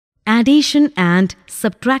Addition and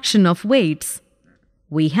subtraction of weights.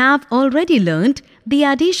 We have already learnt the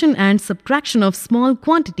addition and subtraction of small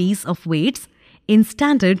quantities of weights in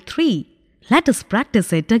Standard 3. Let us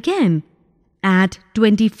practice it again. Add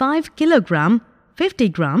 25 kg, 50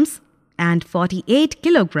 grams and 48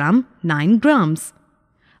 kg, 9 grams.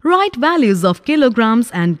 Write values of kilograms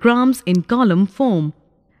and grams in column form.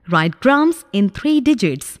 Write grams in 3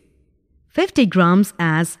 digits. 50 grams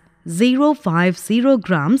as 050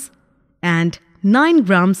 grams and 9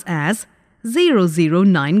 grams as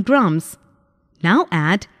 009 grams. Now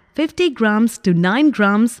add 50 grams to 9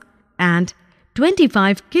 grams and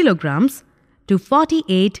 25 kilograms to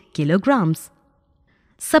 48 kilograms.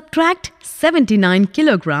 Subtract 79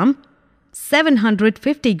 kilogram,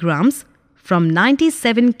 750 grams from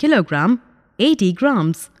 97 kilogram, 80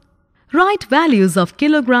 grams. Write values of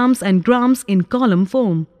kilograms and grams in column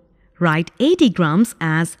form. Write 80 grams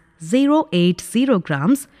as 080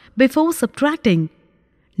 grams before subtracting.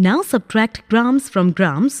 Now subtract grams from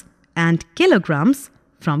grams and kilograms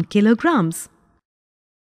from kilograms.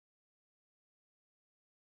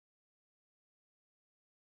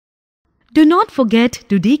 Do not forget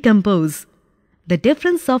to decompose. The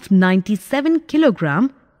difference of 97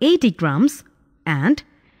 kilogram, 80 grams and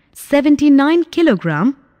 79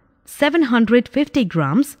 kilogram, 750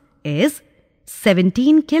 grams is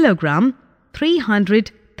 17 kilogram,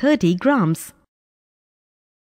 330 grams.